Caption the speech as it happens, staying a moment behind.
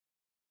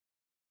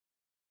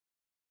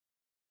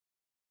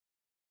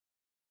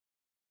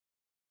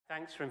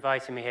Thanks for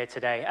inviting me here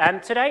today.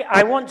 Today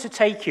I want to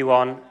take you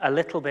on a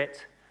little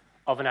bit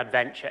of an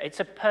adventure. It's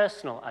a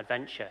personal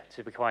adventure,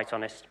 to be quite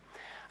honest.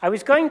 I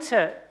was going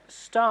to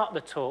start the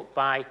talk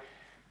by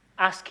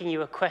asking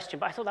you a question,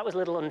 but I thought that was a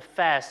little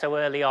unfair so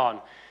early on.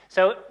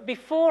 So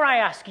before I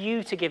ask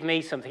you to give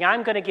me something,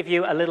 I'm going to give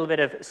you a little bit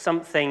of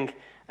something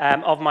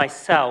of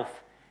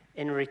myself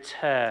in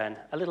return,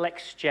 a little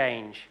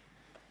exchange.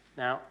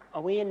 Now,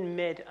 are we in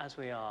mid as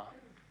we are?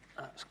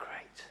 That's great.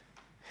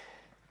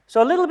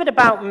 So a little bit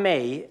about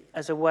me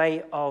as a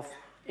way of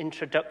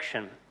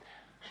introduction.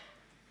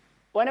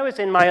 When I was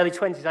in my early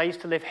 20s, I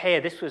used to live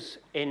here. This was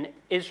in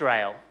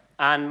Israel,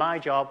 and my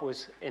job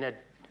was in a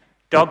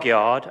dog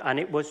yard, and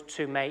it was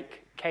to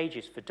make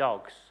cages for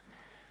dogs.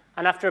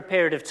 And after a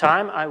period of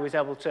time, I was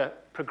able to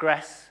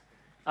progress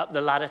up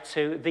the ladder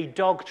to the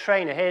dog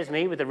trainer. Here's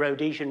me with a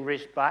Rhodesian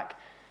Ridgeback,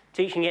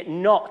 teaching it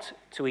not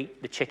to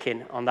eat the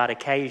chicken on that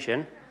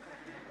occasion.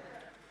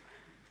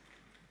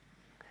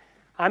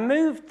 I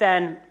moved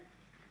then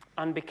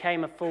and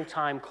became a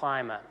full-time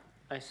climber.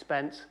 I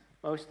spent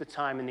most of the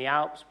time in the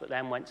Alps, but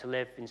then went to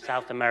live in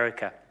South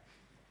America.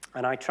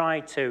 And I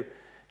tried to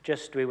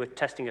we were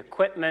testing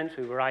equipment,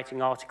 we were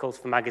writing articles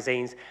for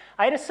magazines.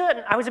 I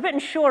was a bit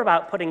unsure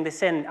about putting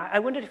this in. I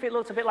wondered if it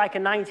looked a bit like a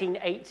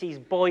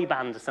 1980s boy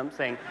band or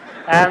something.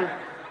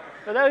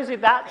 For those who,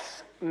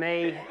 that's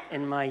me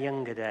in my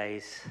younger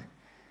days.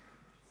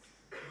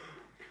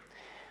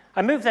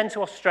 I moved then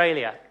to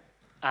Australia,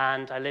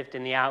 and I lived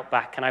in the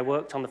outback, and I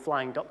worked on the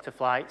Flying Doctor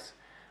flights,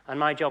 and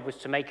my job was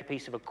to make a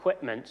piece of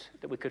equipment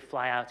that we could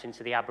fly out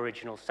into the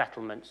Aboriginal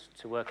settlements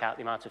to work out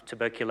the amount of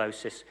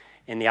tuberculosis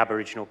in the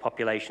Aboriginal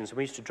populations.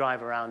 We used to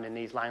drive around in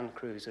these Land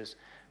Cruisers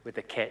with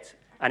the kit,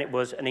 and it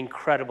was an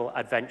incredible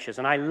adventure.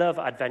 And I love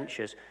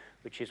adventures,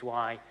 which is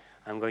why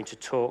I'm going to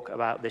talk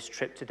about this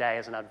trip today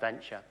as an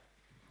adventure.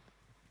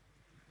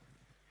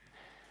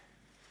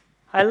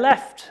 I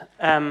left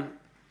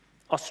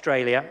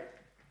Australia,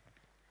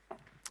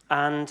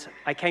 and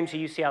I came to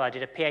UCL. I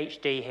did a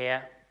PhD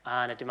here,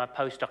 and I did my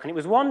postdoc. And it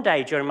was one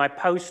day during my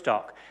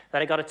postdoc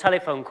that I got a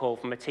telephone call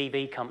from a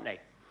TV company.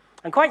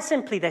 And quite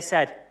simply, they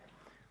said,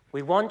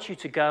 "We want you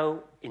to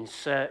go in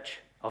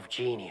search of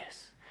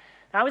genius."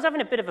 Now, I was having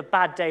a bit of a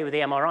bad day with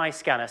the MRI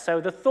scanner, so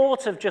the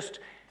thought of just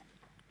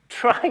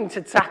trying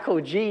to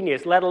tackle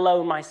genius, let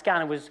alone my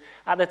scanner, was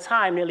at the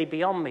time nearly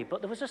beyond me.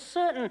 But there was a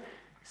certain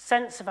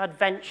sense of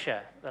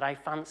adventure that I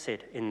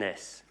fancied in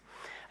this.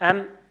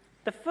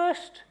 The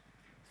first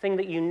thing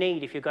that you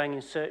need if you're going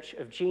in search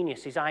of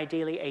genius is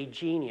ideally a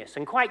genius.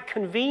 And quite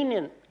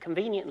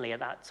conveniently at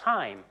that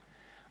time,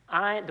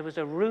 there was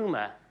a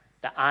rumor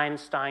that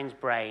Einstein's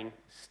brain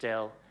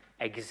still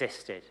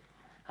existed.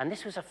 And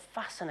this was a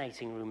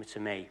fascinating rumor to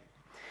me.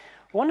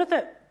 One of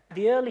the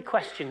early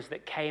questions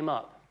that came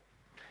up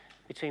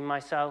between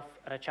myself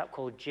and a chap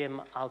called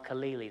Jim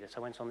Al-Khalili that I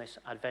went on this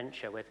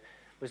adventure with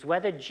was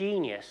whether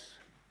genius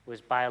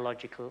was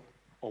biological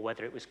or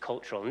whether it was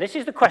cultural. And this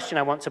is the question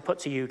I want to put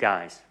to you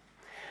guys.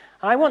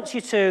 I want you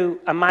to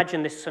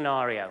imagine this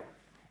scenario.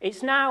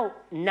 It's now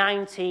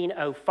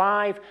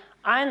 1905.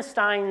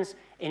 Einstein's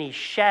in his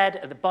shed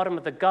at the bottom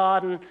of the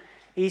garden.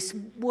 He's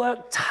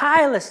worked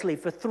tirelessly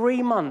for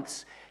 3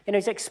 months.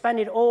 He's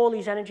expended all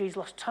his energy. He's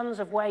lost tons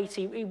of weight.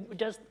 He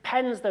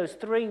pens those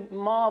 3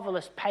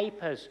 marvelous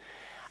papers.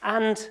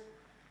 And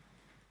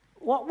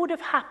what would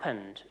have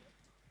happened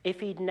if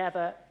he'd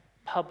never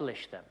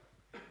published them?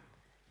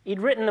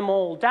 He'd written them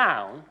all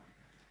down,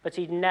 but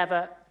he'd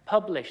never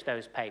published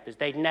those papers.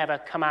 They'd never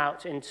come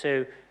out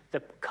into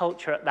the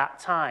culture at that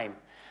time.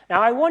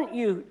 Now, I want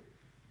you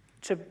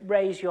to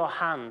raise your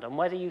hand on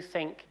whether you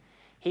think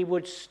he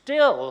would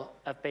still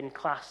have been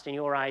classed in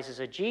your eyes as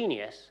a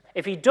genius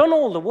if he'd done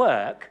all the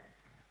work,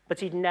 but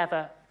he'd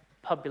never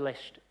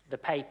published the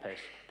papers.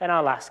 Then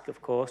I'll ask,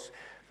 of course,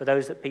 for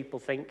those that people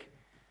think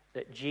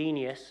that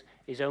genius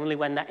is only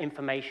when that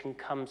information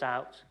comes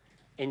out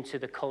into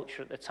the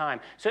culture at the time.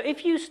 So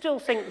if you still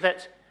think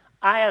that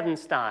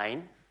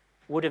Einstein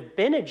would have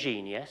been a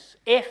genius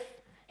if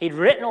he'd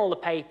written all the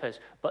papers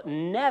but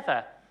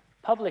never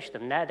published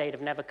them, they'd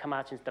have never come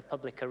out into the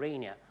public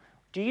arena,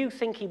 do you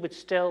think he would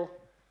still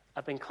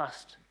have been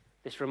classed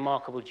this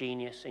remarkable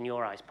genius in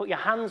your eyes? Put your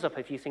hands up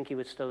if you think he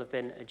would still have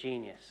been a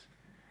genius.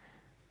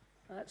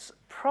 That's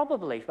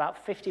probably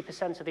about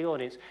 50% of the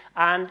audience.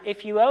 And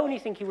if you only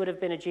think he would have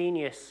been a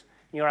genius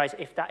in your eyes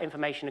if that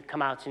information had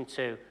come out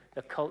into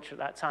the culture at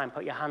that time,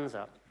 put your hands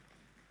up.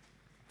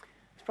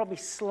 It's probably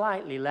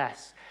slightly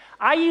less.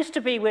 I used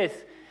to be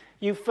with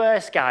you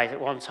first guys at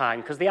one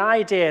time because the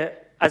idea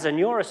as a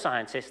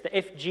neuroscientist that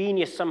if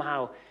genius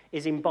somehow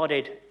is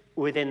embodied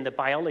within the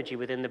biology,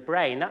 within the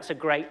brain, that's a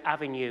great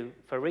avenue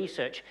for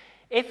research.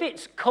 If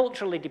it's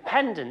culturally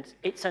dependent,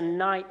 it's a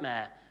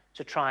nightmare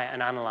to try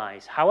and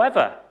analyze.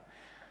 However,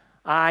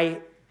 I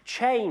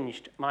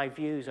changed my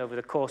views over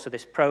the course of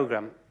this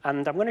program,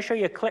 and I'm going to show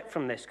you a clip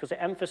from this because it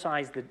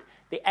emphasized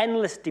the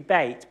endless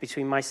debate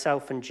between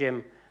myself and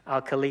Jim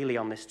Al-Khalili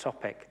on this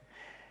topic.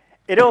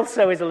 It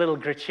also is a little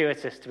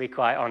gratuitous, to be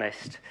quite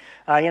honest.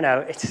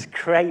 It's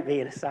great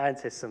being a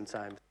scientist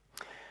sometimes.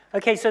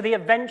 Okay, so the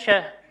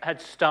adventure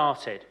had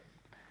started,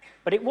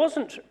 but it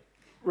wasn't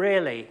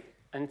really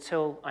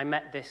until I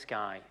met this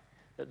guy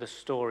that the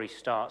story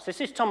starts.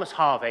 This is Thomas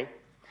Harvey,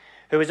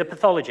 who is a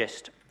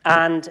pathologist,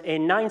 and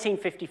in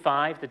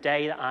 1955, the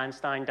day that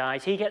Einstein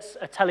dies, he gets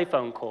a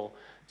telephone call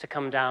to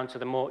come down to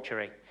the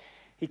mortuary.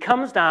 He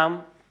comes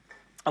down,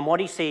 and what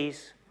he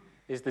sees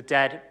is the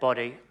dead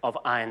body of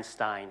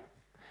Einstein.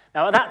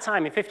 Now, at that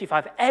time, in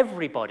 55,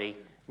 everybody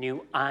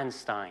knew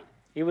Einstein.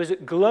 He was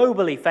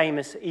globally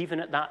famous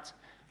even at that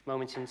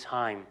moment in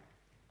time.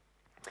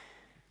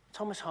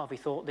 Thomas Harvey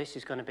thought this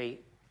is going to be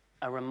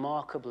a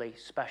remarkably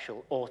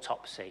special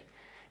autopsy.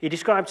 He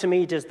described to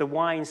me as the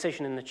Y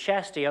incision in the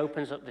chest. He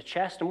opens up the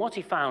chest, and what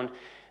he found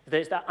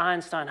is that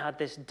Einstein had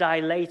this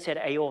dilated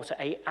aorta,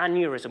 an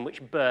aneurysm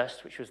which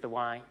burst, which was the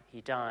why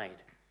he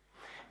died.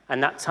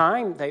 And that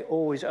time, they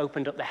always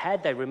opened up the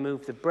head, they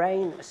removed the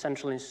brain, a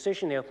central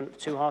incision, they opened up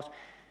the two hearts.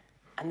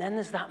 And then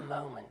there's that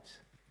moment.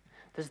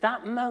 There's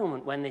that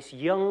moment when this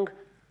young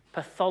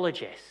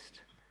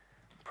pathologist,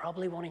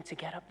 probably wanting to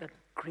get up the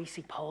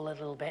greasy pole a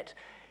little bit,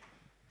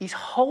 he's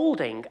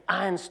holding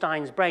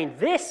Einstein's brain.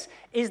 This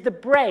is the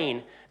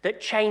brain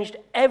that changed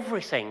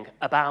everything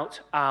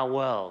about our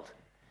world.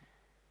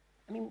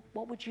 I mean,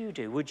 what would you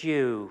do? Would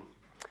you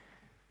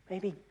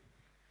maybe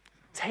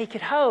take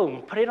it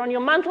home, put it on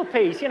your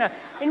mantelpiece,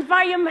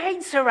 invite your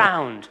mates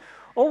around?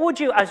 Or would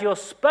you, as you're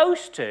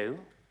supposed to,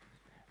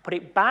 put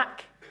it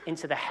back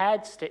into the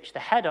head, stitch the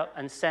head up,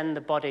 and send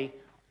the body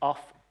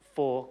off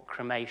for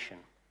cremation?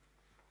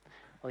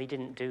 Well, he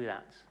didn't do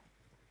that.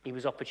 He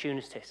was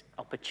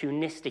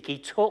opportunistic. He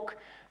took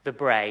the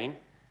brain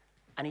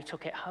and he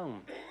took it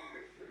home.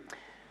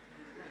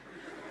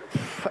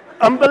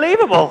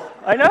 Unbelievable,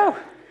 I know.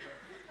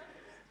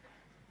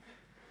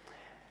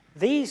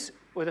 These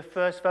were the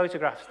first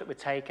photographs that were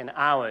taken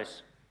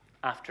hours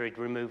after he'd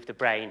removed the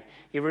brain.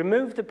 He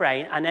removed the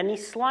brain and then he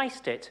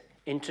sliced it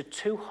into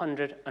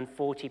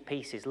 240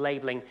 pieces,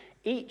 labeling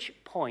each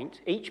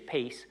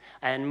piece,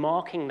 and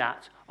marking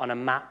that on a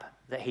map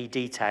that he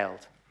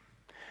detailed.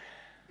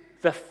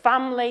 The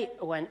family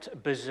went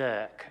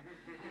berserk.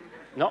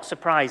 Not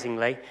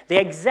surprisingly, the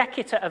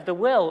executor of the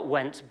will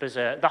went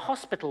berserk. The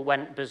hospital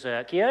went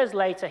berserk. Years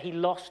later, he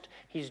lost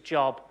his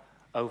job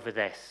over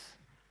this.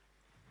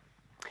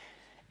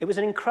 It was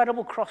an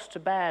incredible cross to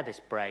bear, this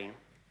brain,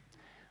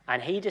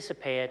 and he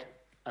disappeared,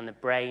 and the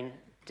brain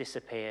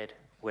disappeared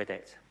with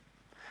it.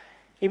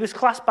 He was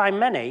classed by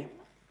many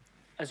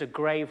as a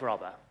grave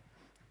robber,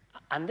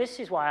 and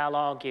this is why I'll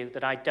argue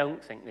that I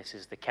don't think this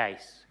is the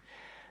case.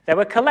 There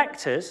were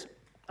collectors,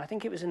 I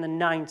think it was in the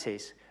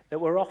 90s, that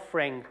were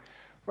offering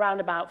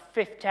around about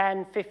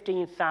 $10,000,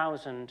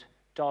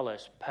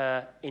 $15,000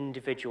 per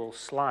individual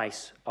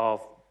slice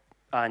of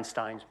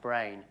Einstein's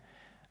brain.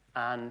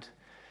 And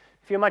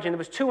if you imagine, there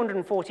was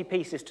 240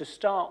 pieces to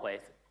start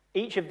with.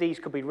 Each of these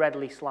could be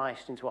readily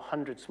sliced into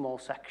 100 small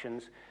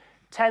sections.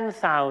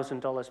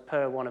 $10,000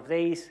 per one of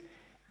these.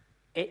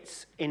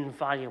 It's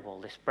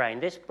invaluable, this brain.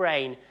 This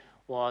brain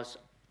was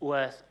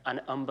worth an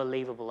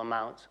unbelievable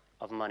amount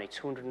of money,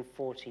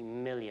 $240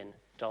 million.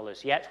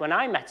 Yet, when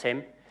I met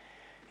him,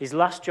 his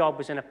last job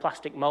was in a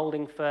plastic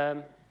molding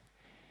firm.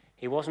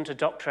 He wasn't a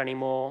doctor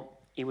anymore.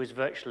 He was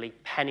virtually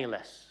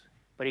penniless.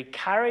 But he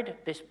carried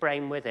this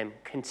brain with him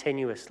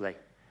continuously.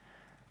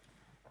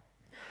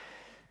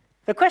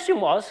 The question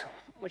was,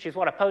 which is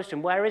what I posed to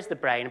him, where is the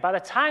brain? And by the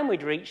time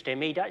we'd reached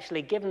him, he'd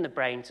actually given the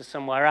brain to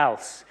somewhere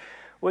else,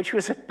 which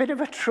was a bit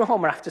of a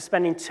trauma after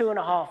spending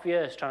 2.5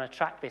 years trying to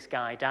track this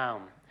guy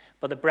down.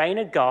 But the brain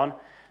had gone,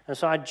 and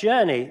so our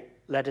journey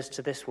led us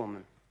to this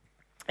woman.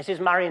 This is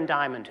Marion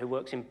Diamond, who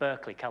works in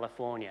Berkeley,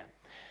 California.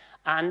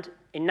 And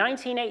in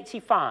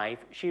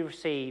 1985, she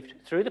received,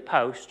 through the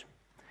post,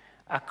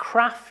 a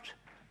Kraft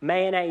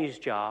mayonnaise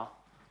jar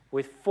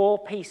with 4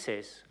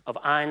 pieces of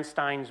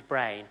Einstein's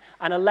brain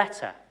and a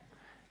letter.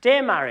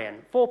 Dear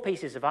Marion, 4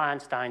 pieces of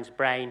Einstein's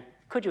brain.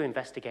 Could you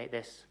investigate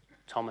this?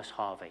 Thomas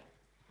Harvey.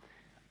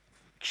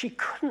 She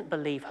couldn't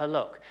believe her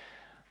luck.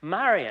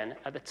 Marion,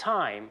 at the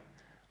time,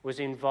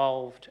 was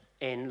involved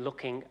in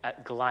looking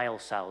at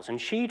glial cells,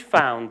 and she'd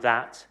found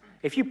that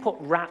if you put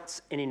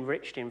rats in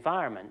enriched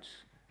environments,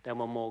 there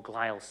were more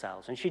glial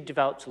cells, and she'd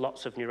developed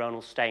lots of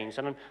neuronal stains,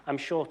 and I'm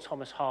sure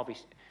Thomas Harvey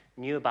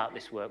knew about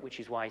this work, which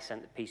is why he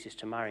sent the pieces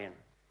to Marion.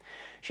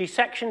 She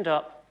sectioned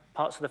up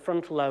parts of the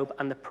frontal lobe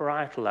and the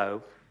parietal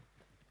lobe,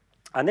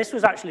 and this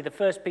was actually the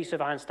first piece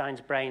of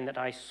Einstein's brain that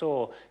I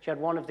saw. She had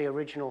one of the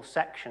original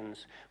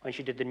sections when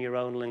she did the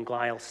neuronal and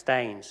glial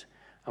stains,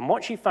 and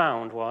what she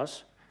found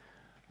was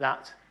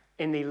that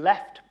in the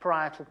left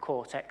parietal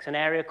cortex, an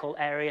area called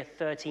area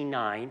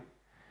 39,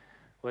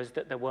 was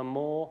that there were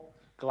more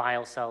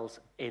glial cells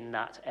in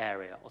that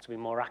area. Or to be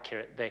more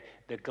accurate,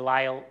 the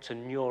glial to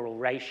neural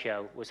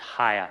ratio was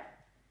higher.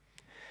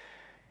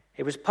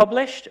 It was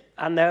published,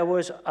 and there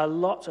was a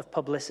lot of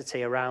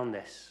publicity around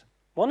this.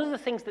 One of the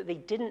things that they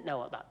didn't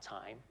know at that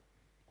time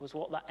was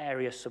what that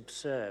area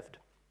subserved.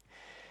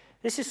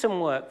 This is some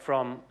work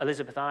from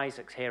Elizabeth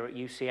Isaacs here at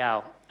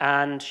UCL,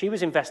 and she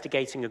was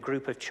investigating a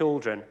group of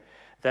children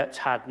that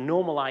had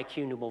normal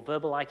IQ, normal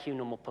verbal IQ,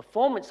 normal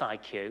performance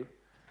IQ,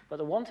 but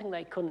the one thing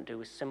they couldn't do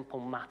was simple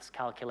maths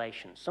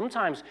calculations.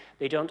 Sometimes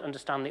they don't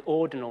understand the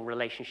ordinal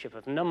relationship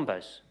of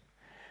numbers.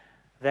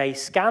 They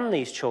scanned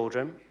these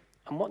children,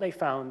 and what they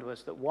found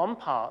was that one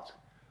part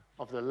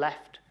of the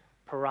left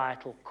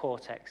parietal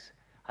cortex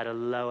had a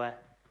lower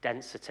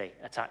density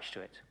attached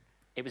to it.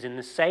 It was in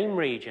the same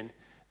region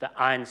that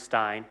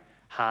Einstein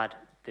had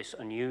this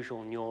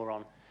unusual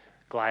neuron,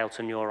 glial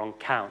to neuron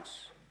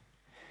counts.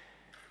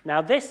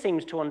 Now, this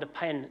seems to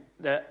underpin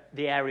the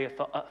area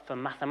for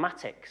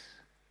mathematics.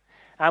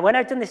 When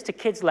I've done this to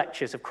kids'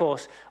 lectures, of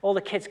course, all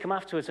the kids come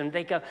afterwards and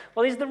they go,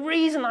 well, is the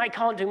reason I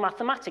can't do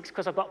mathematics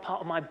because I've got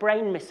part of my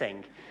brain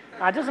missing?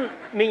 That doesn't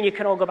mean you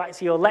can all go back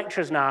to your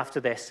lecturers now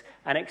after this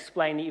and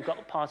explain that you've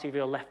got part of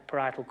your left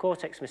parietal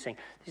cortex missing.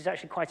 This is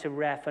actually quite a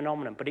rare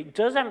phenomenon, but it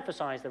does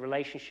emphasize the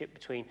relationship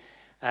between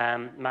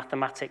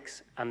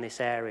mathematics and this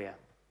area.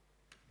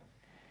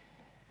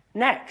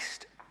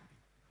 Next,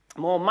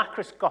 more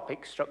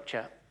macroscopic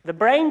structure. The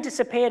brain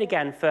disappeared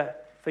again for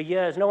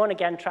years. No one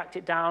again tracked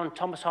it down.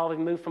 Thomas Harvey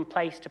moved from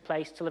place to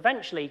place till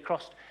eventually he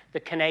crossed the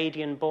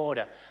Canadian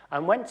border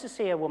and went to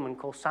see a woman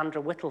called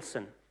Sandra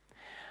Whittleson.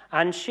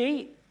 And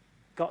she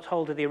got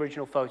hold of the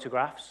original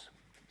photographs,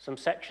 some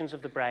sections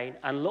of the brain,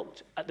 and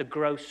looked at the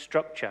gross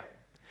structure.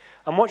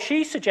 And what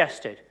she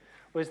suggested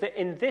was that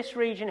in this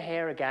region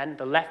here, again,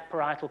 the left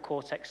parietal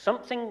cortex,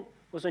 something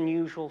was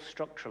unusual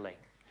structurally.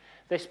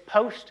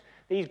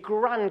 These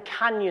grand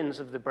canyons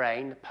of the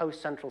brain, the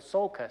postcentral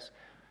sulcus,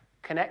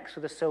 connects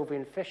with a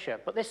Sylvian fissure.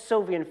 But this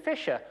Sylvian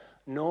fissure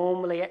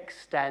normally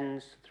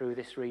extends through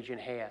this region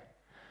here.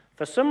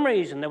 For some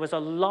reason, there was a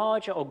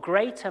larger or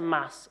greater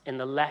mass in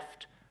the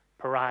left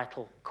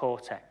parietal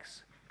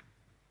cortex.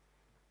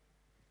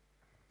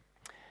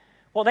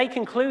 What they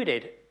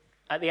concluded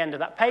at the end of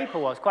that paper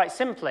was, quite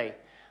simply,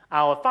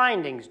 our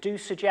findings do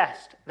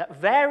suggest that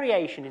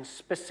variation in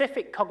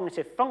specific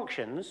cognitive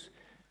functions,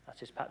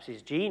 that is perhaps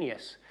his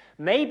genius,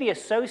 may be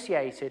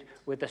associated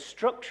with the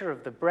structure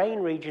of the brain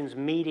regions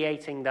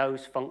mediating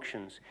those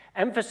functions,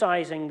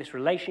 emphasizing this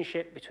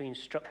relationship between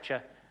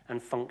structure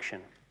and function.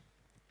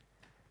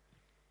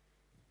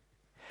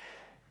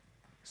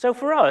 So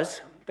for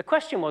us, the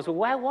question was, well,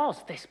 where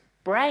was this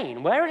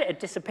brain? Where had it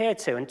disappeared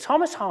to? And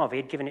Thomas Harvey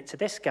had given it to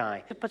this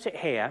guy. To put it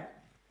here,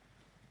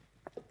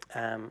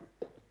 I'm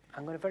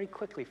going to very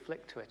quickly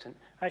flick to it. And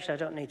actually, I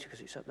don't need to because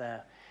it's up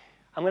there.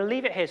 I'm going to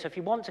leave it here, so if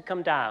you want to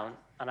come down,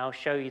 and I'll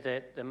show you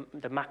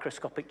the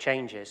macroscopic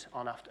changes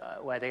on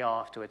where they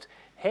are afterwards.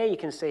 Here you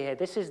can see here,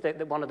 this is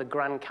one of the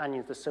Grand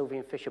Canyons, the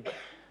Sylvian fissure,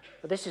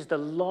 but this is the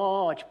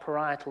large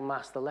parietal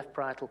mass, the left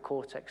parietal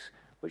cortex,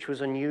 which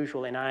was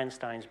unusual in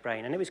Einstein's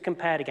brain, and it was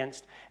compared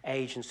against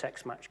age and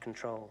sex-matched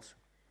controls.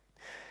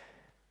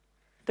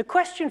 The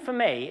question for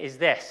me is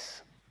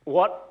this: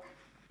 what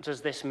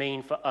does this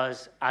mean for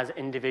us as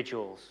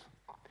individuals?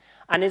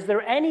 And is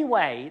there any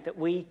way that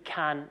we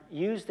can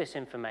use this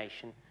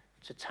information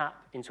to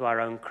tap into our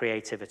own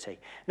creativity?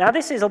 Now,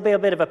 will be a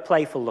bit of a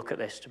playful look at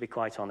this, to be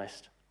quite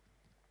honest.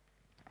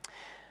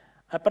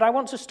 But I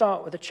want to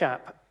start with a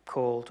chap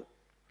called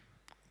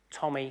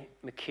Tommy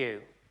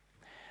McHugh.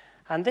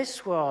 And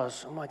this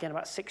was, again,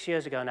 about 6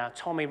 years ago now.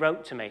 Tommy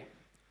wrote to me.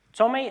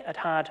 Tommy had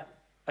had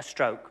a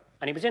stroke,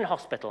 and he was in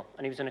hospital,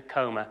 and he was in a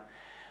coma.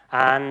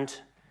 And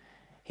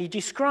he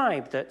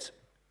described that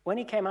when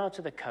he came out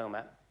of the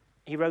coma,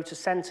 he wrote a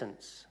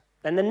sentence.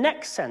 Then the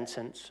next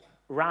sentence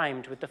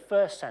rhymed with the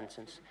first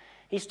sentence.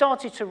 He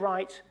started to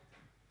write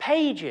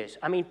pages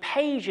and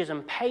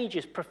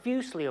pages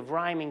profusely of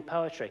rhyming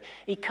poetry.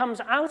 He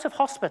comes out of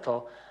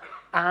hospital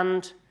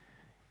and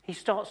he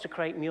starts to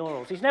create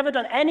murals. He's never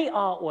done any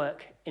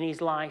artwork in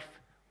his life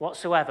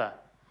whatsoever.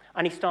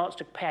 And he starts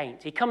to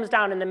paint. He comes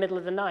down in the middle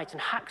of the night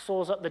and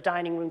hacksaws up the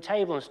dining room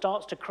table and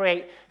starts to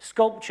create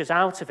sculptures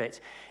out of it.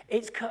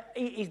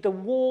 The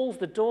walls,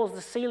 the doors,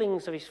 the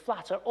ceilings of his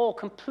flat are all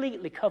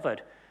completely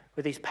covered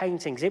with these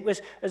paintings. It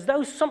was as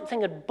though something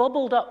had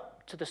bubbled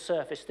up to the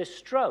surface. This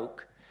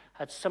stroke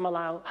had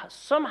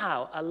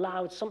somehow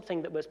allowed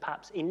something that was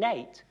perhaps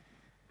innate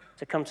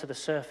to come to the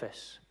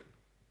surface.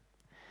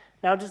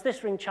 Now, does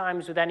this ring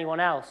chimes with anyone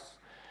else?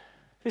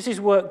 This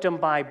is work done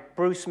by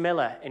Bruce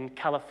Miller in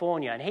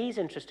California, and he's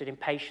interested in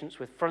patients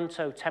with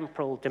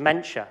frontotemporal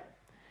dementia.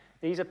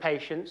 These are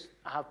patients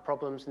that have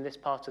problems in this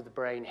part of the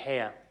brain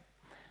here.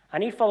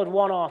 And he followed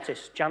one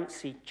artist,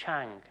 Jancy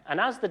Chang, and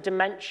as the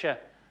dementia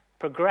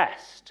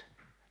progressed,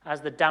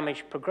 as the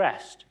damage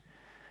progressed,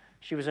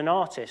 she was an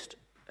artist,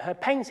 her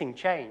painting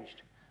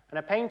changed. And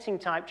her painting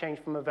type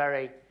changed from a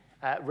very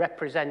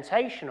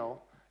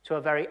representational to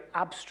a very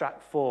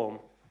abstract form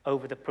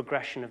over the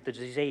progression of the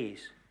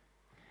disease.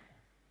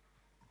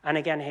 And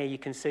again, here you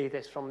can see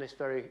this from this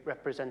very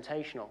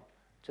representational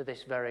to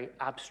this very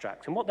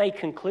abstract. And what they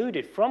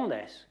concluded from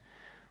this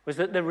was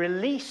that the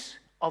release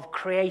of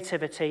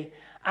creativity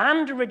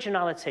and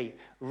originality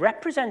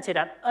represented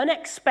an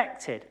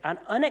unexpected and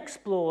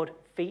unexplored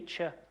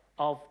feature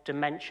of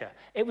dementia.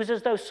 It was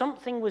as though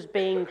something was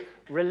being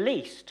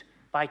released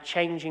by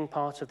changing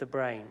part of the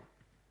brain.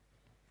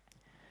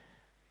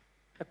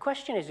 The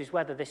question is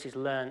whether this is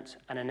learnt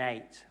and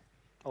innate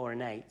or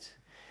innate.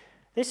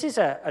 This is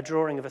a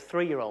drawing of a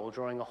 3-year-old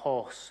drawing a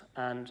horse,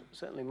 and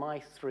certainly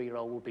my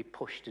 3-year-old will be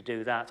pushed to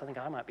do that. I think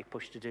I might be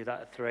pushed to do that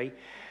at 3.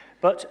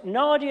 But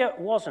Nadia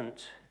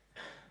wasn't.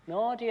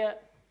 Nadia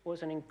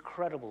was an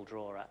incredible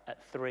drawer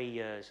at 3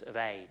 years of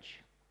age.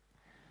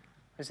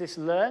 Is this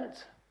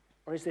learnt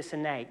or is this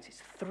innate?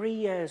 It's 3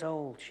 years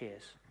old she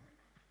is.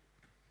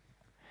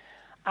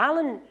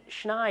 Alan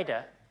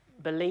Schneider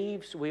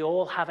believes we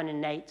all have an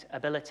innate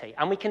ability,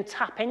 and we can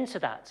tap into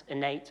that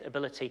innate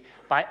ability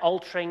by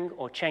altering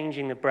or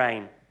changing the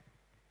brain.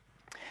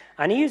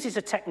 And he uses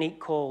a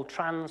technique called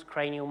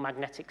transcranial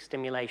magnetic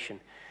stimulation.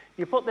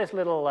 You put this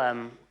little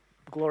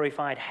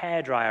glorified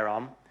hairdryer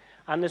on,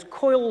 and there's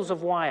coils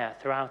of wire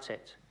throughout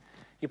it.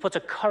 You put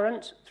a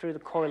current through the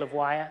coil of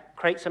wire,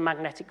 creates a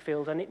magnetic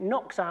field, and it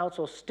knocks out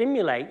or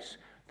stimulates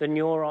the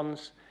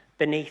neurons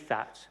beneath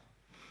that.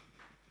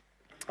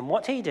 And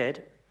what he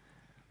did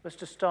was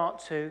to start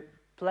to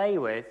play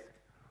with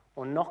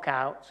or knock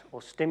out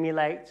or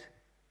stimulate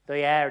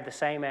the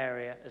same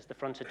area as the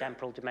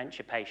frontotemporal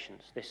dementia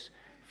patients, this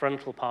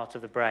frontal part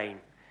of the brain.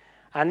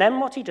 And then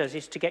what he does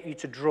is to get you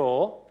to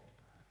draw,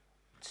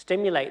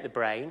 stimulate the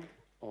brain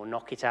or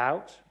knock it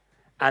out,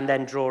 and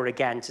then draw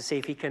again to see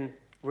if he can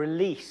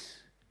release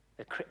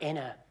the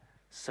inner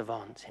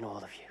savant in all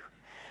of you.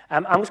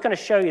 I'm just going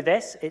to show you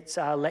this.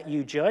 I'll let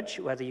you judge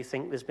whether you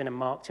think there's been a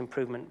marked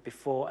improvement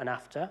before and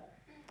after.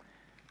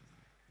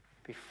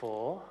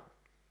 Before,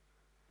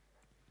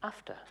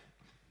 after.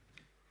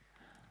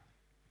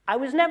 I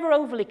was never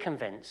overly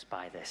convinced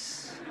by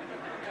this,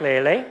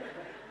 clearly,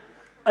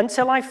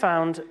 until I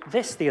found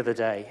this the other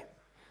day,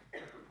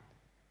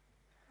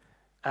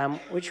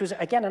 which was,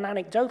 again, an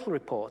anecdotal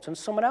report, and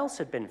someone else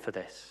had been for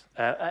this,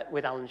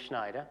 with Alan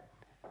Schneider.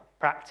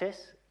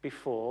 Practice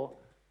before,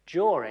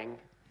 during,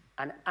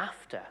 and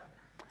after.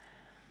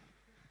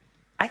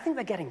 I think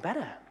they're getting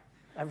better.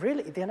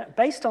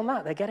 Based on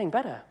that, they're getting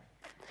better.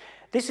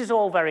 This is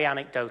all very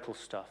anecdotal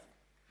stuff,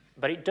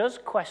 but it does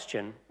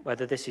question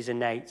whether this is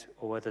innate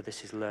or whether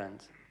this is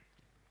learned.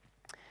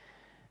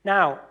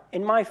 Now,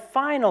 in my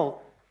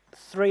final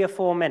 3 or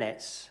 4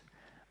 minutes,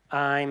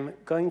 I'm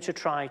going to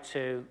try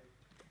to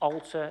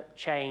alter,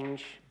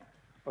 change,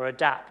 or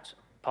adapt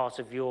part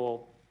of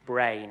your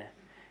brain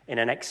in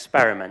an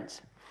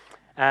experiment.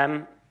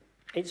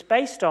 It's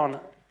based on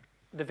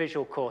the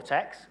visual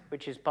cortex,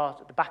 which is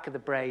part at the back of the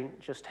brain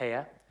just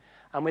here.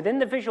 And within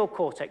the visual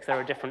cortex, there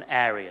are different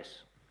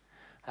areas.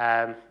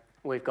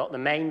 We've got the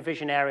main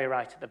vision area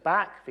right at the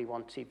back,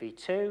 V1 to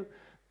V2,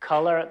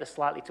 color at the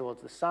slightly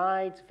towards the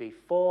sides,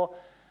 V4.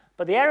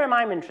 But the area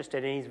I'm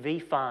interested in is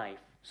V5.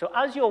 So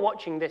as you're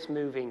watching this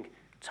moving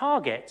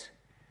target,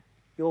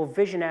 your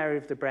vision area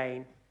of the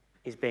brain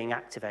is being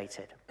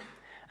activated.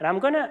 And I'm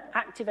going to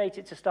activate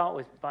it to start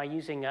with by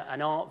using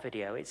an art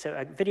video. It's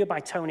a video by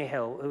Tony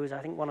Hill, who is, I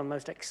think, one of the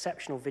most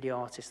exceptional video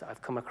artists that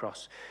I've come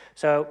across.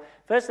 So,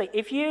 firstly,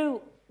 if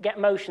you get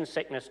motion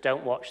sickness,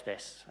 don't watch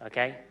this,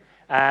 okay?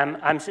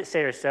 I'm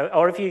serious. So,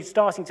 or if you're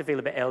starting to feel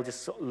a bit ill,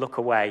 just sort of look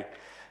away.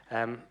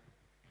 Can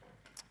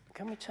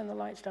we turn the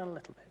lights down a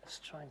little bit? Let's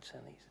try and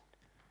turn these.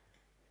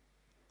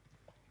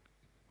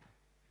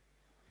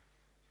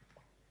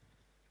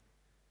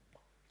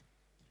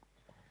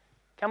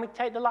 Can we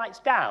take the lights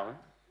down?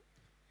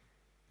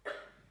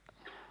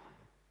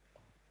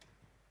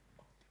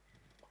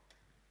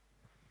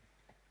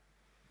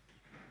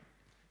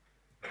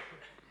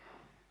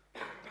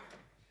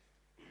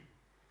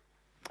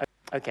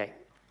 Okay.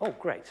 Oh,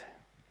 great.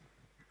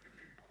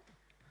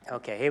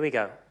 Okay, here we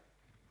go.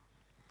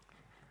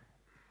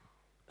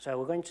 So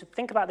we're going to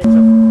think about this.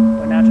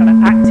 We're now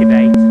trying to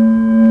activate the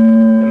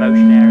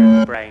motion area of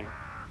the brain.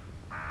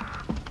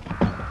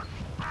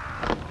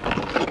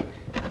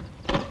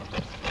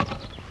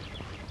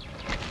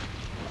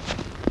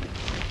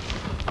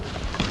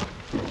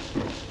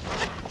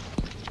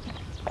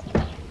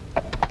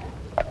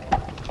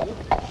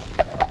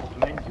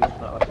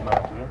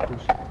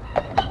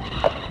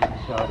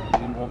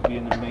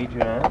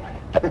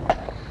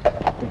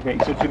 Okay,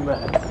 such a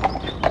mess.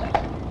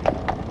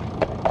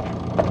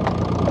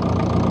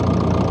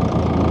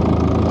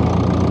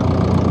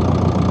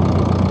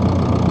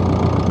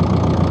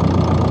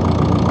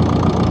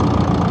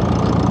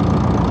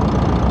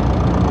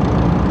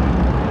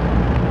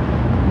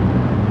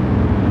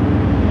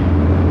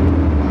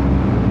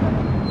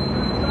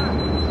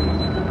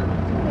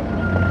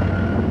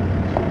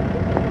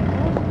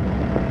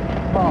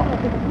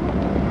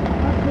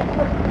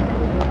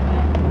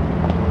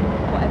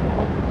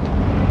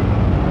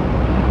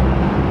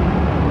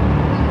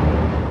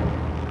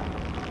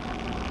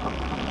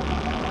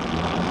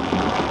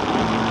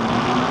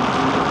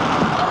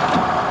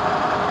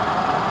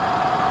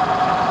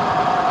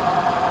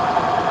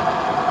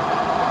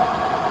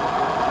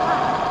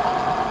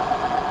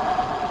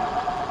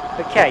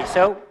 Okay,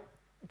 so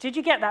did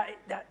you get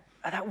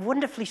that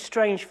wonderfully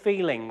strange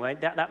feeling, where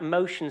that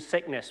motion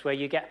sickness, where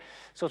you get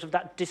sort of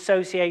that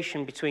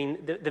dissociation between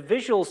the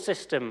visual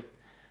system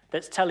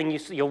that's telling you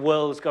your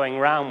world's going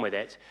round with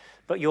it,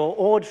 but your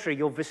auditory,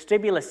 your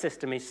vestibular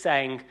system is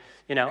saying,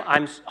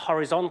 I'm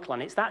horizontal,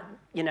 and it's that,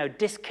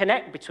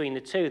 disconnect between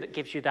the two that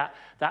gives you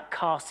that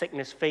car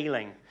sickness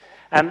feeling.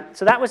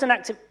 So that was an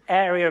active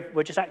area,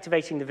 we're just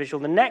activating the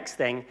visual. The next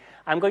thing,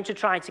 I'm going to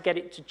try to get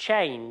it to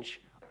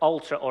change,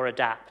 alter, or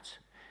adapt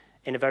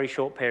in a very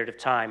short period of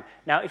time.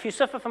 Now, if you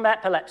suffer from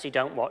epilepsy,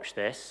 don't watch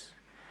this.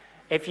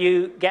 If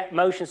you get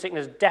motion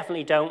sickness,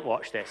 definitely don't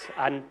watch this.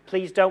 And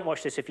please don't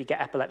watch this if you get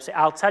epilepsy.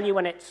 I'll tell you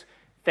when it's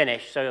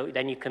finished, so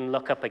then you can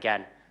look up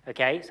again.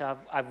 Okay, so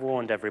I've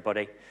warned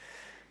everybody.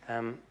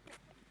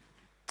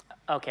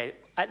 Okay,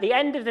 at the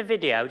end of the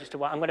video,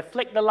 I'm going to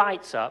flick the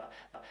lights up.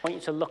 I want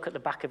you to look at the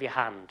back of your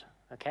hand.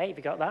 Okay, have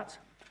you got that?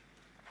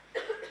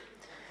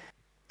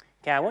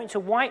 Okay, I want you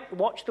to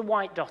watch the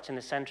white dot in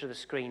the center of the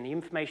screen. The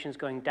information's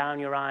going down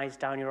your eyes,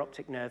 down your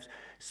optic nerves,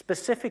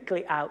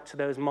 specifically out to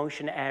those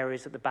motion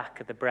areas at the back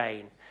of the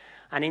brain.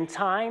 And in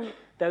time,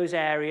 those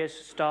areas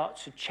start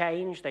to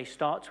change, they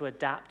start to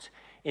adapt.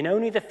 In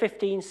only the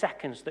 15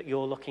 seconds that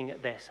you're looking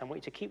at this, I want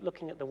you to keep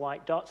looking at the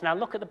white dots. Now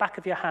look at the back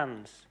of your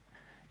hands.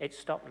 It's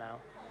stopped now.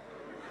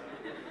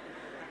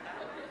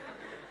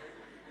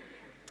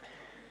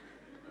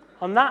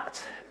 On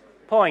that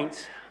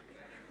point,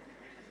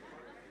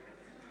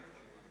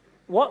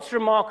 what's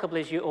remarkable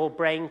is your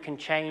brain can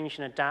change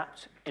and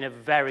adapt in a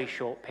very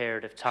short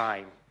period of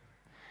time.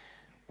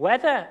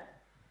 Whether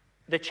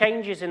the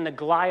changes in the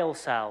glial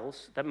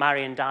cells that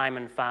Marion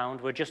Diamond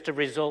found were just a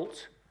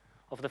result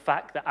of the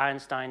fact that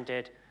Einstein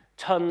did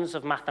tons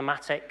of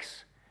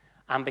mathematics,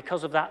 and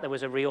because of that there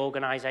was a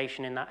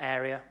reorganization in that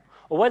area,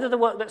 or whether the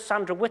work that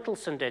Sandra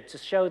Whittleson did to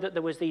show that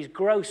there was these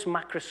gross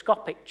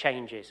macroscopic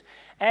changes,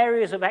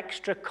 areas of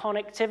extra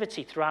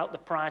connectivity throughout the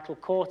parietal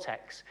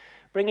cortex,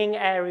 bringing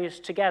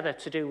areas together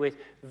to do with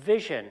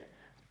vision,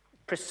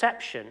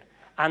 perception,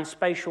 and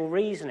spatial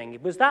reasoning.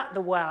 Was that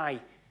the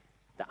way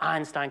that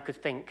Einstein could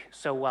think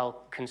so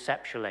well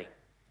conceptually?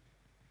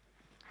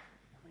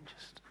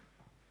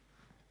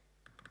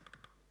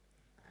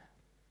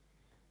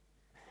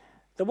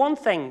 The one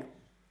thing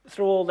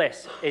through all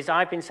this is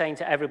I've been saying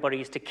to everybody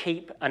is to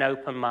keep an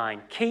open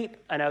mind. Keep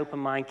an open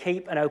mind,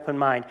 keep an open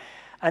mind.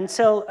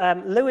 Until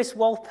Lewis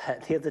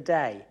Wolpert the other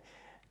day,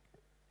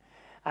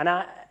 and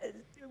I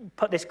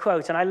put this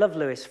quote, and I love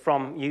Lewis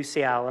from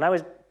UCL, and I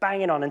was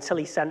banging on until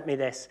he sent me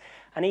this,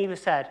 and he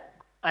said,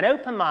 an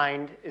open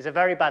mind is a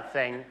very bad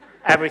thing,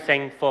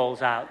 everything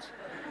falls out.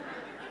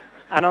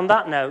 And on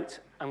that note,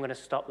 I'm going to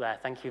stop there.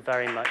 Thank you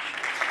very much.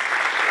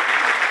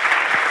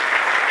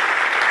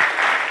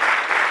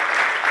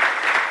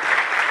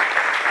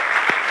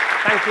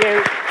 Thank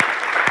you.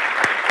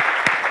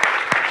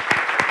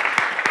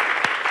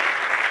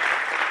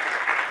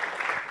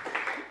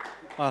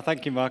 Well,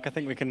 thank you, Mark. I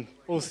think we can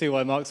all see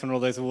why Mark's won all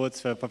those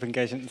awards for public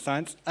engagement in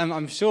science.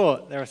 I'm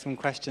sure there are some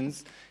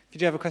questions. If you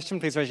do have a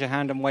question, please raise your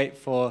hand and wait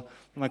for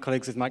my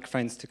colleagues with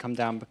microphones to come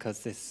down,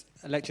 because this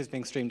lecture is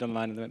being streamed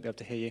online and they won't be able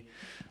to hear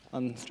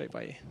you straight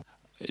by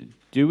you.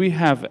 Do we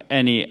have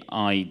any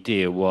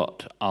idea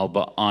what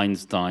Albert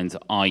Einstein's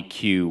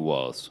IQ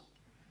was?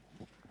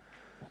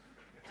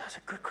 That's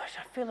a good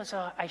question. I feel as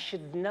though I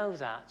should know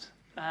that.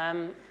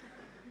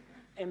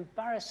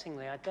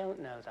 Embarrassingly, I don't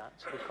know that,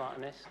 to be quite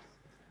honest.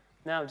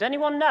 No, does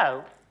anyone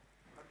know?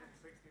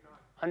 169.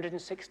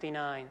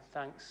 169,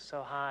 thanks.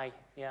 So high.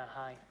 Yeah,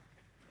 high.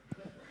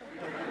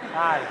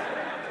 High.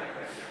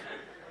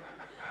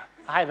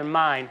 Higher than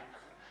mine.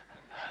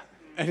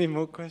 Any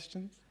more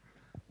questions?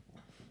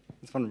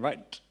 There's one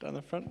right down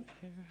the front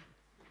here.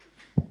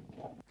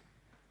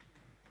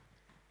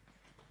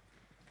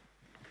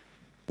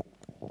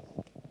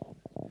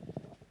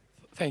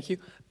 Thank you.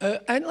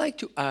 I'd like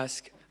to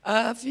ask,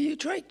 have you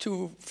tried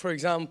to, for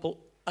example,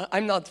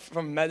 I'm not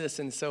from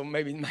medicine, so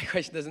maybe my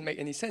question doesn't make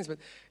any sense, but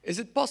is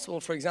it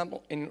possible, for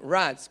example, in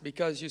rats,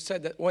 because you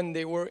said that when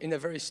they were in a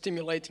very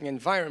stimulating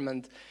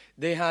environment,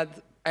 they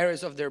had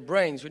areas of their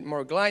brains with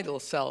more glial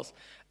cells.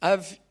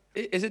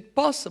 Is it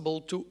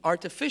possible to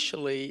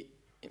artificially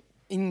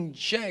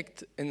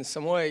inject in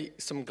some way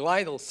some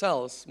glial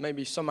cells,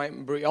 maybe some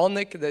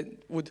embryonic, that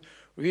would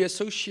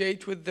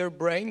reassociate with their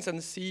brains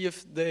and see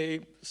if they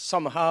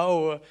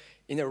somehow,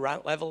 in a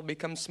rat level,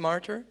 become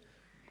smarter?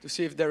 To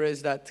see if there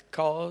is that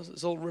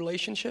causal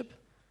relationship?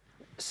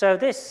 So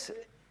this,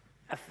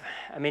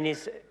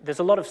 there's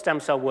a lot of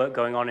stem cell work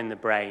going on in the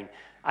brain.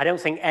 I don't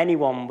think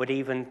anyone would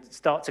even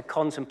start to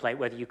contemplate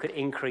whether you could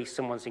increase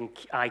someone's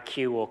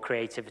IQ or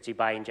creativity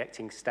by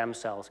injecting stem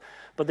cells.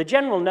 But the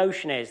general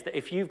notion is that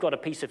if you've got a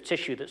piece of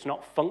tissue that's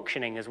not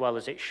functioning as well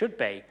as it should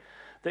be,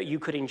 that you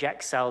could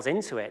inject cells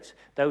into it,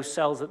 those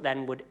cells that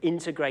then would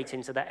integrate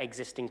into that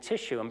existing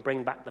tissue and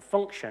bring back the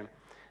function.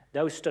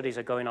 Those studies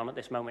are going on at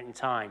this moment in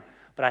time.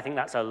 But I think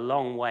that's a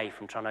long way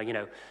from trying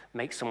to,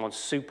 make someone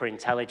super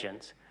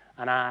intelligent.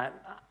 And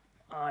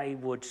I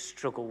would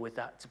struggle with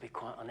that, to be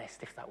quite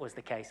honest, if that was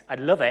the case. I'd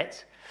love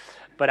it,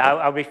 but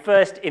I'll be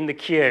first in the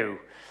queue.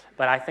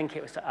 But I think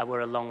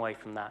we're a long way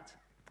from that.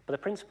 But the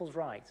principle's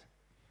right.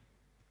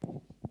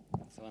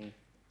 There's one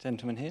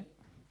gentleman here.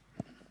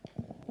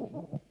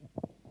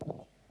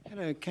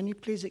 Hello, can you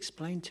please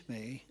explain to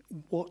me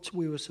what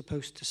we were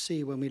supposed to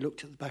see when we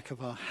looked at the back of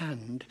our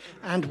hand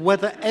and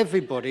whether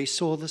everybody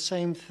saw the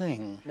same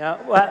thing? No,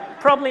 well,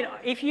 probably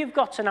not. If you've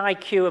got an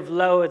IQ of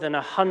lower than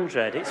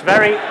 100, it's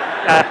very...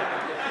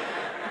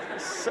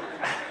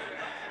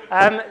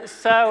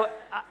 so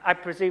I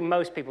presume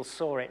most people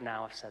saw it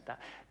now, I've said that.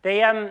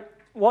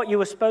 What you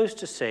were supposed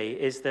to see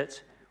is that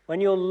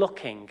when you're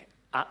looking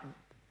at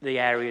the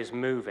areas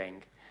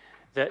moving,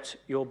 that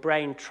your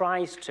brain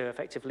tries to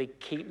effectively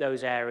keep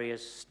those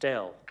areas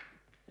still.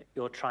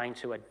 You're trying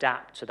to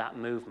adapt to that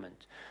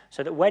movement.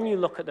 So that when you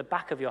look at the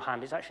back of your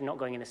hand, it's actually not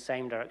going in the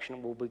same direction.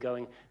 It will be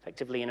going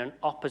effectively in an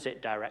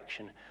opposite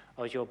direction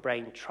as your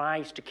brain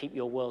tries to keep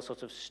your world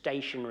sort of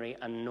stationary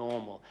and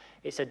normal.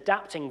 It's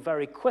adapting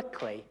very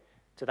quickly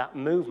to that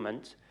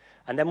movement.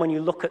 And then when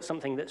you look at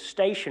something that's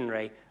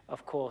stationary,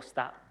 of course,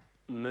 that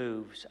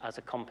moves as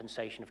a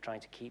compensation of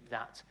trying to keep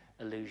that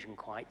illusion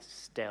quite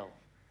still.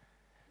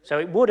 So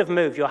it would have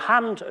moved. Your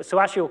hand, so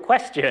as your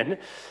question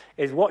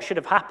is what should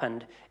have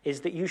happened,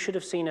 is that you should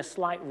have seen a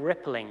slight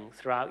rippling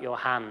throughout your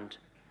hand.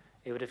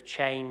 It would have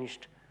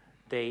changed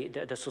the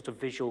sort of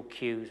visual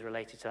cues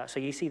related to that. So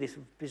you see this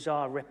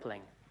bizarre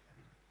rippling.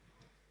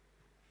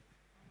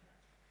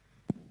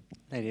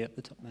 Lady at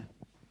the top there.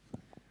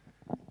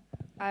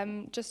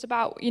 Just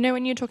about, you know,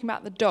 when you're talking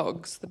about the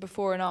dogs, the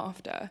before and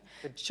after.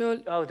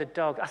 Oh, the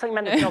dog. I thought you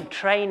meant the dog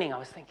training. I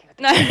was thinking.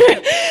 No.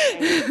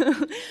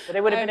 But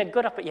it would have been a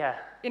good yeah.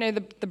 You know,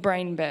 the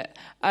brain bit.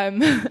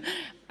 When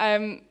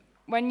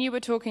you were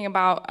talking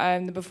about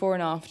the before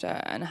and after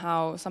and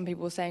how some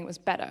people were saying it was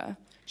better,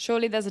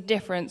 surely there's a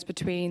difference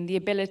between the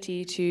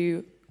ability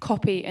to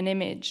copy an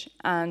image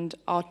and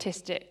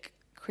artistic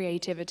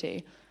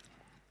creativity.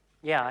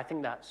 Yeah, I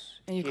think that's...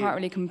 And you can't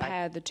really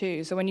compare the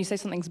two. So when you say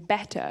something's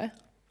better,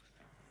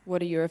 what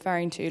are you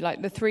referring to?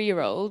 Like the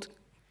 3-year-old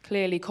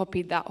clearly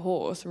copied that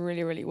horse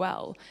really, really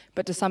well.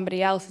 But to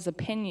somebody else's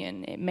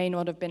opinion, it may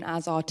not have been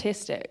as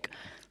artistic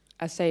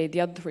as, say, the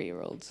other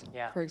 3-year-olds,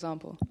 for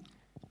example.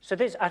 So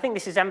I think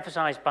this is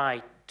emphasized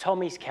by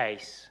Tommy's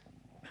case,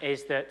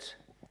 is that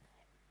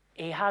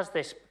he has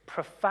this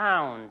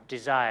profound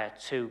desire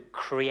to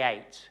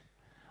create,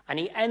 and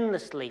he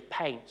endlessly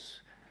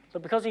paints.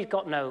 But because he's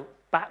got no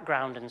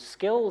background and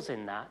skills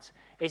in that,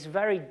 it's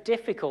very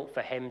difficult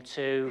for him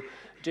to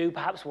do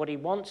perhaps what he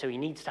wants to. He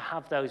needs to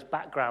have those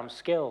background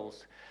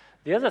skills.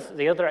 The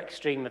other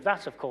extreme of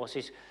that, of course,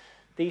 is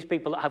these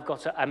people that have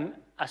got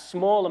a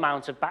small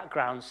amount of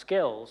background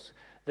skills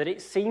that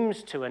it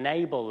seems to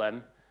enable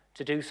them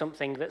to do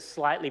something that's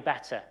slightly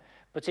better.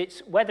 But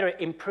it's whether it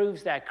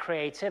improves their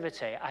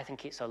creativity, I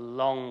think it's a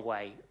long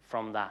way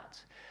from that.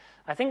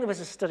 I think there was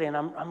a study, and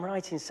I'm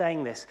right in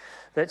saying this,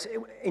 that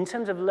in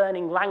terms of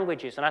learning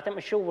languages, and I think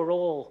I'm sure we're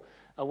all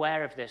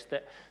aware of this,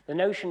 that the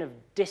notion of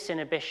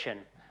disinhibition,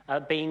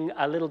 being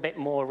a little bit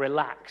more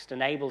relaxed,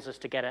 enables us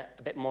to get a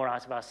bit more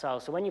out of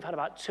ourselves. So when you've had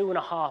about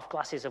 2.5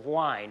 glasses of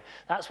wine,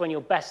 that's when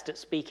you're best at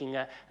speaking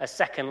a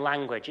second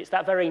language. It's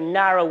that very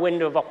narrow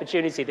window of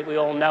opportunity that we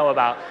all know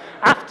about.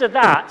 After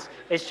that,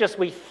 it's just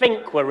we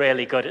think we're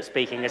really good at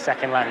speaking a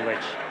second language.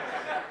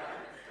 I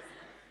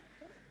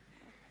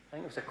think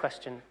there was a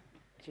question.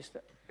 Just,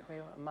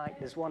 Mike,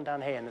 there's one down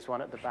here and there's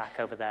one at the back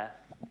over there.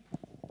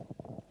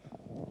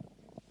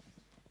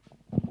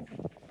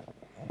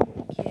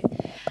 Thank you.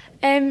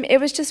 It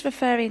was just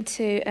referring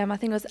to, I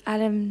think it was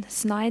Alan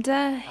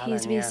Snyder,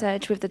 his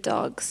research with the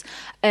dogs.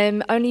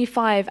 Only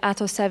 5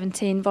 out of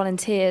 17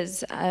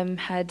 volunteers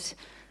had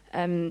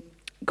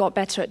got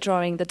better at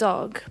drawing the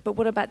dog. But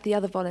what about the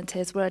other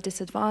volunteers? Were at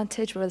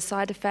disadvantage? Were there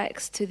side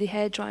effects to the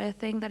hairdryer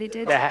thing that he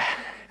did? Yeah,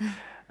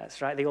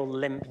 that's right. They all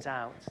limped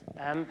out.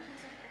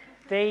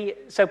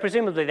 So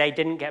presumably they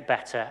didn't get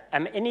better.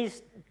 In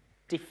his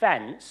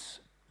defense,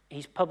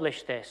 he's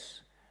published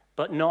this,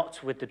 but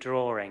not with the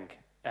drawing.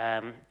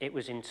 It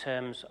was in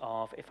terms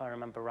of, if I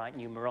remember right,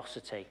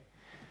 numerosity.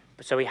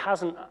 So he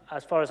hasn't,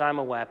 as far as I'm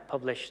aware,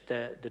 published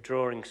the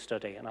drawing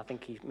study, and I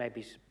think he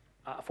maybe,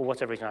 for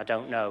whatever reason, I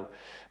don't know.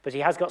 But he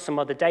has got some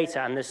other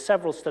data, and there's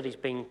several studies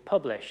being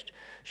published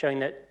showing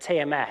that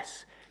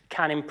TMS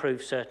can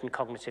improve certain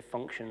cognitive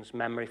functions,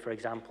 memory, for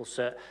example,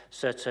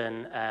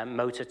 certain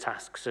motor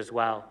tasks as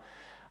well.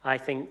 I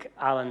think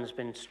Alan's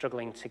been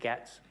struggling to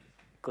get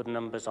good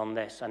numbers on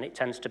this, and it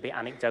tends to be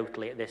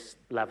anecdotally at this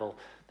level,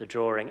 the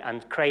drawing.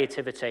 And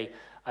creativity,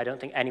 I don't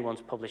think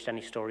anyone's published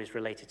any stories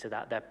related to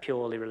that. They're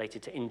purely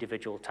related to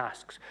individual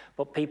tasks.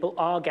 But people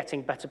are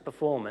getting better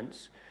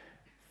performance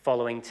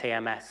following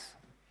TMS.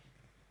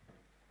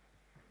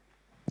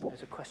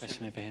 There's a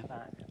question over here.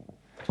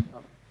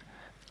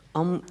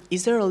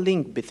 Is there a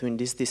link between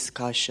this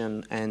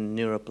discussion and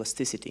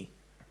neuroplasticity?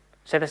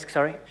 Say this,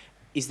 sorry?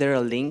 Is there a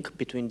link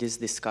between this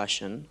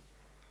discussion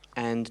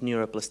and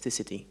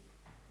neuroplasticity?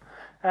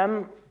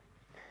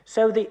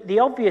 So the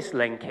obvious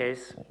link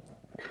is,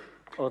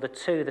 or the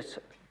two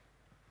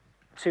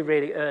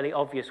really early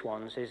obvious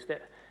ones, is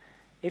that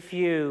if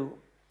you,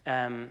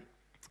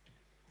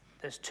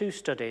 there's 2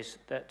 studies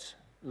that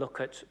look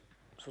at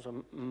sort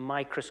of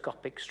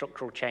microscopic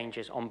structural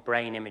changes on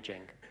brain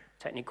imaging.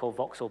 technique called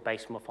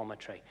voxel-based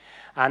morphometry.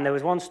 And there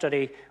was one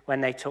study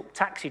when they took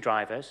taxi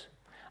drivers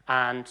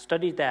and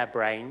studied their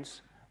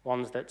brains,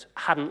 ones that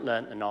hadn't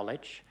learnt the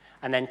knowledge,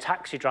 and then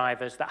taxi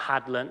drivers that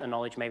had learnt the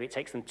knowledge. Maybe it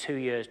takes them 2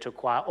 years to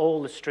acquire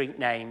all the street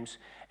names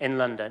in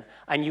London,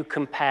 and you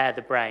compare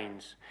the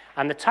brains.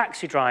 And the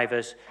taxi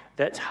drivers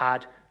that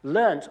had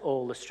learnt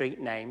all the street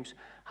names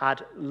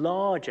had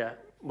larger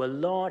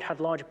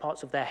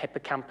parts of their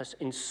hippocampus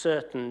in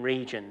certain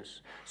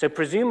regions. So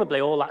presumably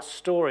all that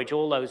storage,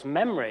 all those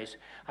memories,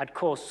 had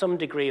caused some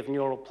degree of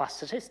neural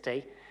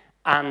plasticity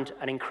and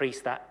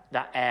increased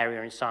that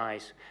area in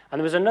size. And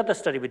there was another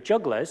study with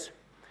jugglers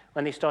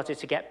when they started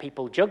to get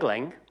people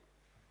juggling,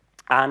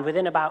 and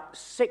within about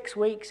 6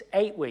 weeks,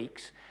 8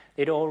 weeks,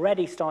 they'd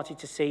already started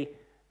to see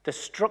the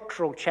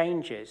structural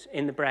changes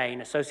in the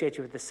brain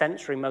associated with the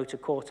sensory motor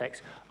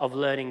cortex of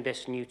learning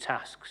this new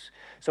tasks.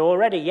 So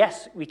already,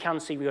 yes, we can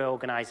see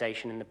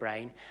reorganization in the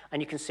brain,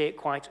 and you can see it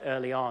quite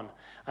early on.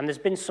 And there's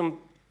been some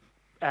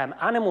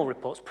animal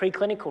reports,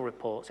 preclinical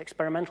reports,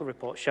 experimental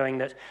reports showing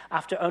that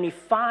after only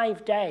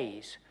 5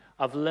 days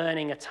of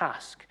learning a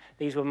task,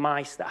 these were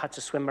mice that had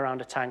to swim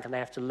around a tank and they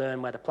have to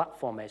learn where the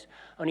platform is.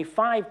 Only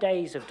 5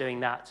 days of doing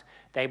that,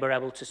 they were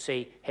able to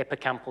see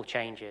hippocampal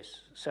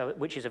changes,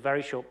 which is a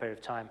very short period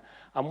of time.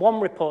 And one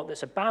report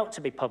that's about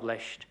to be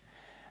published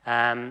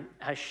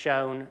has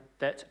shown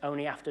that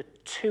only after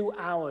 2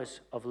 hours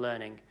of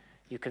learning,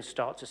 you can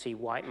start to see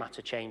white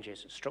matter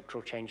changes,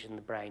 structural changes in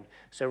the brain.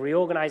 So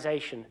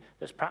reorganization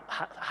that's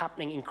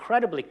happening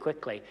incredibly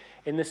quickly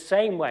in the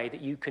same way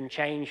that you can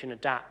change and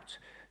adapt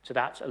to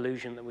that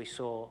illusion that we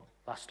saw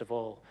last of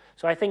all.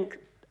 So I think,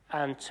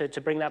 and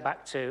to bring that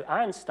back to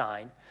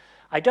Einstein,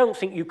 I don't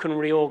think you can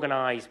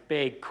reorganize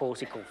big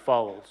cortical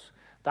folds.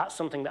 That's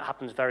something that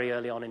happens very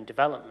early on in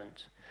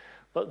development.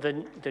 But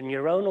the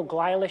neuronal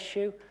glial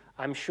issue,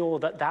 I'm sure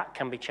that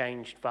can be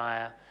changed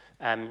via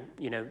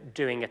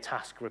doing a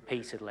task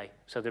repeatedly.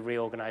 So the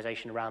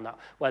reorganization around that.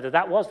 Whether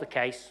that was the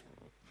case,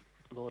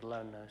 Lord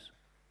alone knows.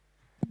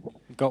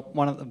 We've got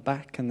one at the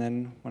back and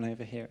then one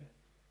over here.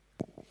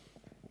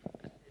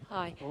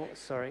 Hi. Oh,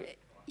 sorry.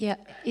 Yeah,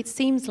 it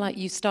seems like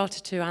you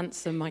started to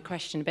answer my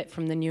question a bit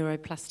from the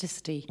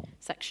neuroplasticity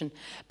section,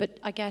 but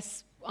I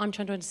guess I'm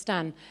trying to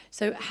understand.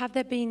 So have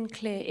there been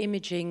clear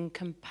imaging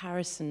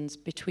comparisons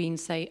between,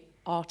 say,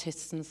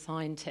 artists and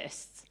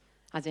scientists?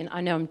 As in,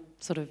 I know I'm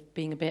sort of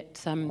being a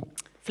bit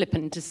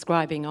flippant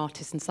describing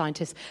artists and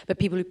scientists, but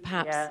people who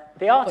perhaps... Yeah,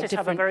 the artists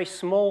have a very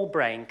small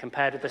brain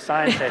compared to the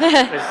scientists.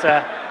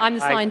 I'm the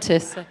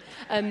scientist.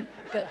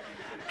 But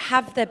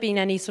have there been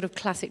any sort of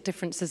classic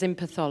differences in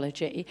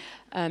pathology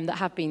that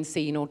have been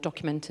seen or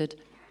documented?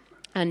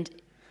 And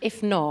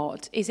if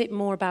not, is it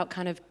more about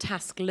kind of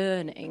task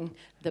learning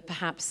that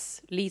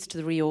perhaps leads to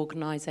the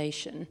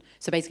reorganization?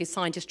 So basically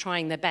scientists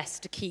trying their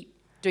best to keep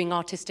doing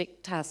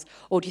artistic tasks,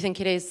 or do you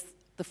think it is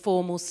the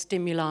formal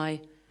stimuli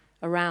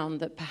around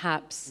that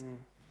perhaps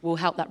will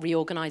help that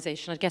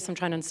reorganization? I guess I'm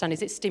trying to understand,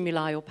 is it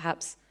stimuli or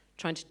perhaps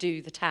trying to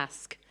do the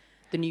task,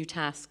 the new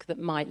task that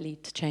might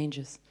lead to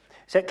changes?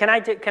 So can I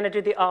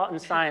do the art and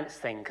science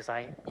thing? Because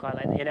I quite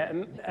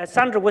like,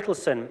 Sandra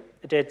Whittleson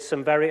did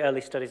some very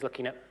early studies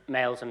looking at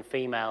males and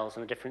females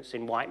and the difference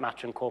in white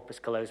matter and corpus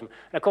callosum.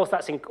 And of course,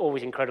 that's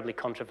always incredibly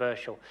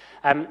controversial.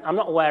 I'm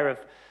not aware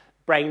of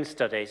brain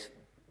studies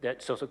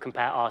that sort of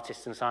compare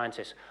artists and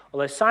scientists.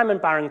 Although Simon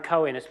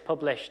Baron-Cohen has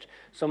published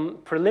some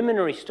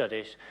preliminary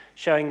studies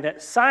showing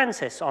that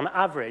scientists, on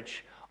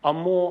average, are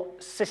more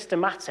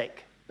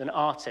systematic than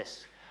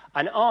artists.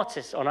 And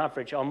artists, on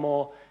average, are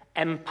more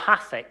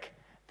empathic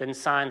than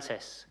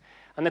scientists.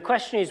 And the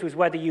question was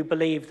whether you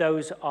believe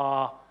those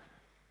are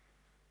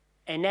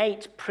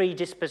innate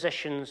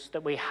predispositions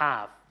that we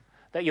have,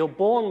 that you're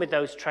born with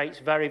those traits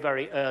very,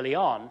 very early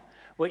on,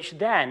 which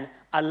then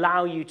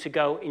allow you to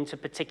go into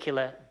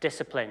particular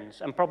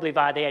disciplines, and probably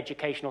via the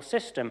educational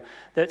system,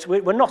 that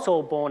we're not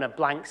all born a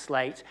blank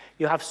slate.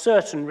 You have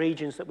certain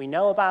regions that we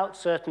know about,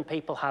 certain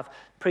people have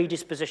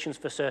predispositions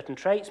for certain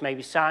traits,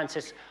 maybe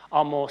scientists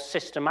are more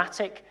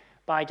systematic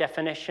by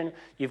definition.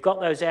 You've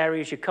got those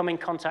areas, you come in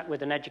contact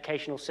with an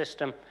educational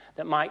system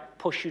that might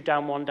push you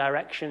down one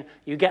direction,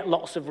 you get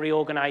lots of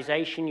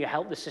reorganization, you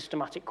help the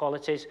systematic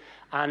qualities,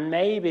 and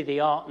maybe the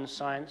art and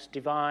science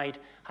divide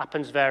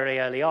happens very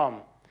early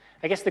on.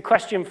 I guess the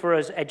question for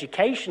us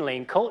educationally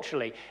and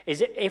culturally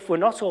is, if we're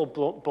not all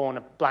born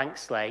a blank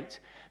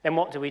slate, then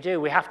what do?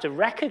 We have to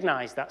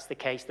recognize that's the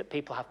case, that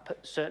people have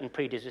certain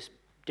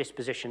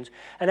predispositions,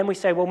 and then we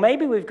say, well,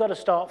 maybe we've got to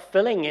start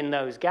filling in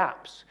those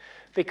gaps,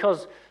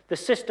 because the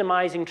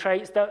systemizing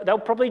traits, they'll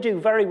probably do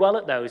very well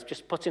at those,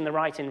 just put in the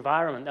right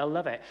environment, they'll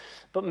love it.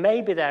 But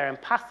maybe their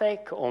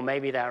empathic, or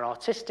maybe their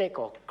artistic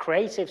or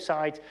creative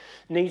side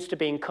needs to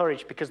be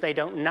encouraged because they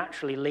don't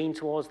naturally lean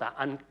towards that,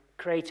 and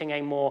creating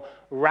a more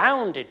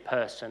rounded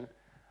person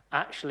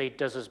actually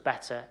does us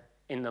better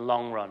in the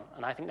long run.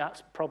 And I think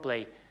that's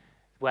probably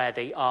where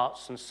the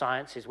arts and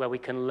sciences, where we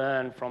can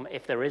learn from,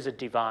 if there is a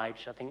divide,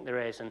 which I think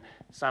there is, and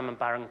Simon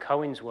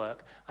Baron-Cohen's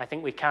work, I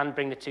think we can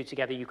bring the two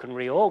together. You can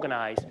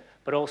reorganize,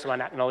 but also an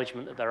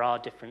acknowledgement that there are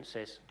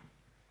differences.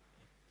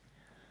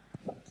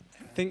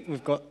 think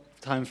we've got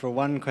time for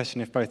one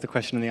question if both the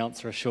question and the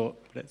answer are short,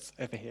 but it's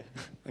over here.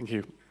 Thank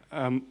you.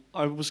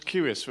 I was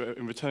curious,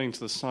 in returning to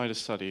the Snyder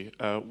study,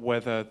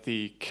 whether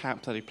the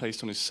cap that he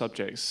placed on his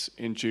subjects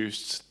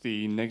induced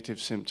the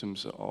negative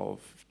symptoms of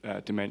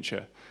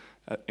dementia,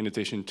 in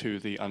addition to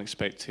the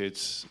unexpected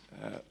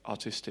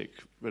artistic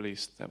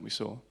release that we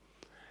saw.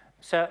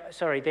 So,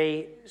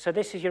 sorry, so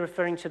this is, you're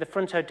referring to the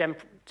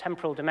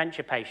frontotemporal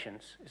dementia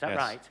patients, is that Yes.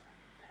 right?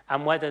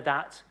 And whether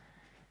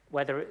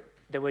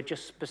there were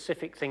just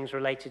specific things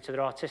related to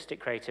their artistic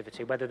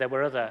creativity, whether there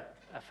were other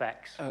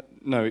effects?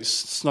 No, it's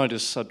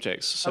Snyder's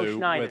subjects. So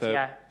Schneider's, whether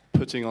yeah.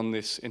 putting on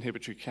this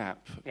inhibitory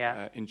cap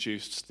Yeah.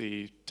 induced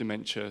the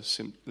dementia,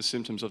 the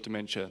symptoms of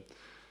dementia.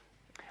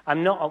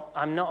 I'm not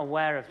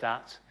aware of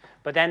that.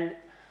 But then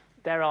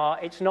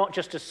it's not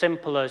just as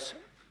simple as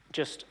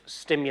just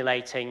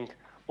stimulating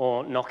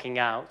or knocking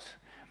out.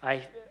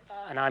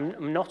 And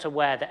I'm not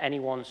aware that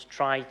anyone's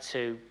tried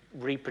to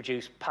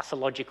reproduce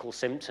pathological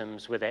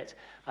symptoms with it.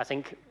 I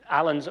think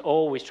Alan's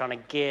always trying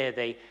to gear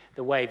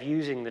the way of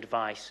using the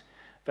device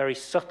very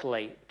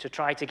subtly to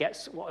try to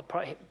get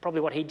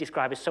probably what he'd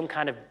describe as some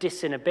kind of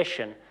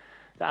disinhibition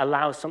that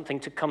allows something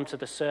to come to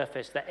the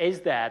surface that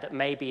is there, that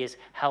maybe is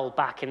held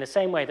back, in the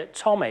same way that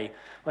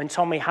when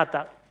Tommy had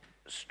that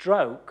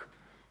stroke,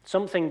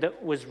 something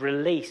that was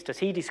released, as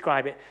he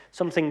described it,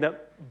 something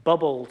that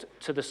bubbled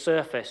to the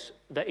surface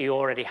that he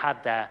already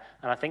had there.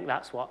 And I think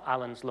that's what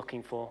Alan's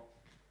looking for.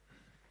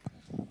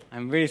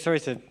 I'm really sorry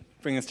to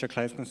bring us to a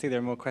close. I can see there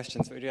are more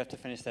questions, but we do have to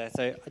finish there.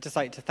 So I'd just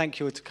like to thank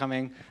you all for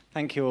coming.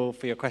 Thank you all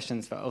for your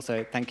questions, but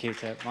also thank you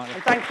to Mark.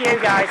 And thank you,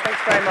 guys.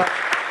 Thanks very much.